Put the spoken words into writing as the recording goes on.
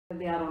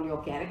they are on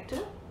your character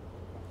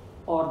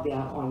or they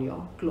are on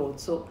your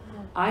clothes. So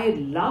I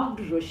loved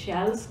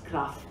Rochelle's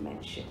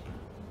craftsmanship.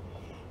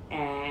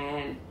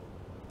 And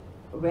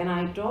when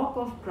I talk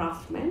of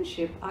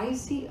craftsmanship, I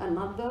see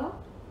another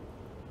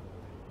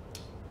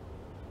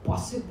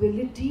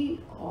possibility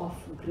of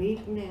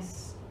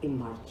greatness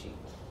emerging.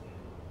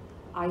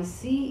 I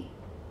see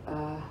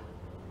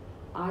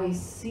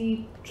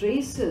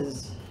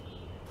traces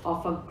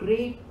of a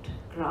great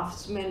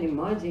craftsman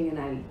emerging,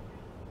 and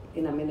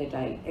in a minute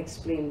I'll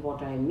explain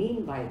what I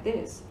mean by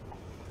this.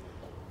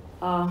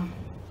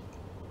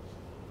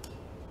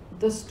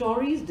 The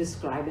stories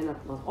describe an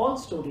atmosphere. All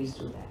stories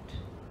do that,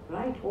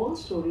 right? All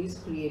stories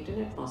create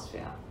an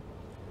atmosphere.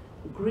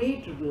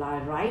 Great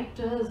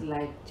writers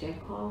like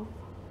Chekhov,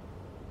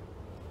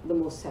 the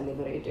most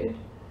celebrated,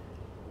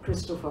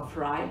 Christopher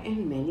Fry,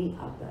 and many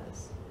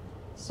others.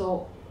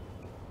 So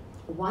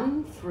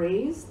one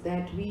phrase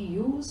that we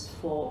use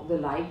for the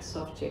likes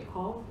of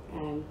Chekhov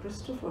and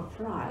Christopher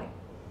Fry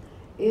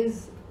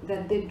is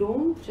that they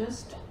don't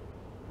just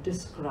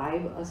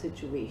describe a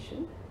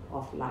situation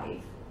of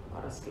life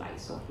or a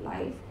slice of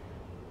life.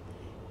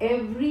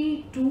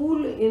 Every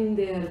tool in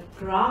their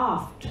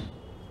craft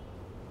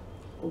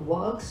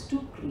works to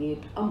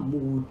create a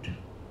mood.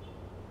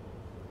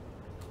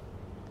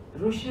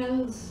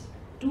 Rochelle's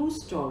two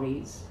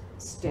stories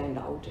stand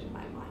out in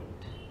my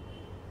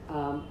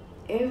mind.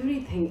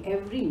 Everything,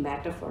 every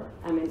metaphor,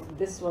 I mean,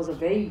 this was a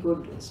very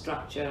good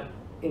structure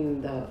in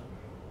the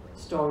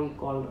story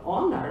called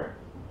Honor,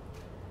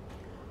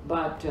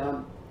 but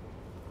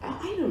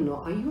I don't know,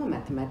 are you a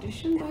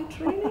mathematician by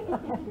training?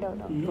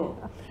 No.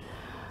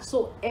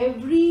 So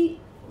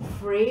every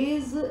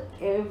phrase,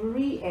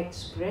 every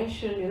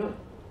expression,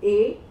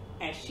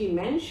 as she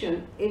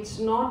mentioned, it's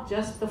not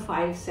just the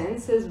 5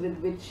 senses with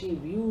which she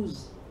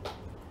views.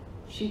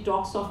 She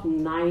talks of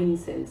 9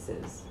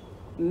 senses.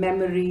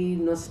 Memory,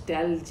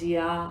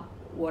 nostalgia,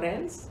 what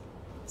else?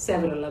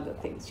 Several other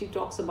things. She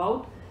talks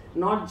about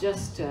not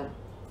just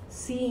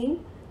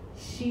seeing,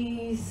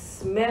 she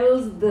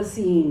smells the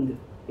seeing,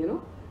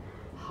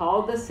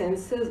 how the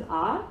senses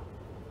are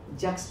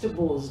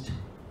juxtaposed.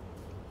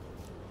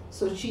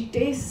 So she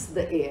tastes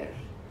the air.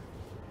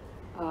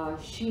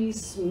 She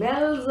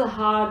smells the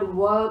hard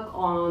work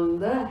on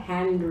the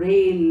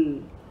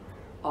handrail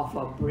of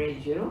a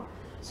bridge,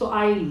 So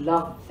I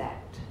love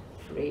that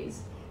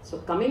phrase. So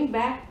coming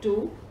back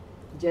to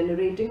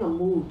generating a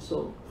mood,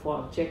 so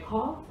for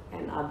Chekhov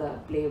and other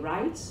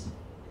playwrights,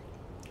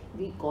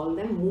 we call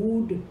them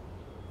mood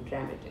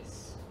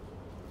dramatists.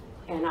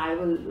 And I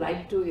will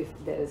like to, if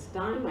there is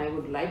time, I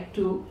would like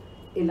to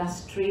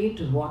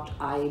illustrate what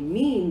I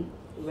mean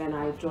when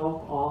I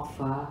talk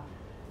of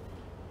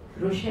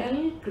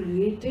Rochelle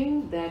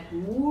creating that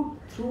mood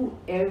through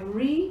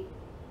every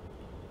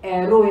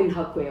arrow in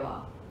her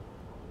quiver.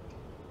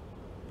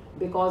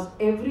 Because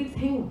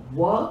everything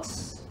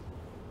works,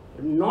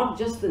 not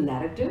just the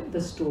narrative, the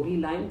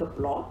storyline, the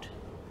plot,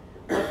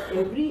 but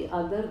every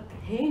other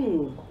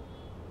thing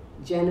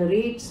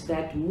generates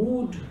that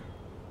mood,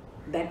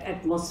 that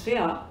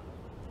atmosphere,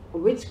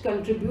 which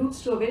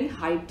contributes to a very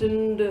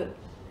heightened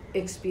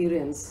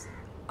experience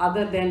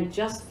other than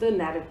just the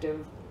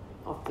narrative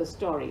of the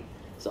story.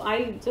 So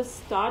I'll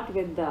just start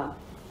with I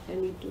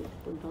need to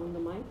put down the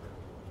mic.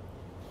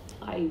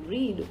 I'll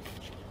read,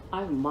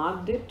 I've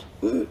marked it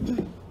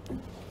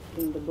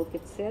in the book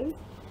itself.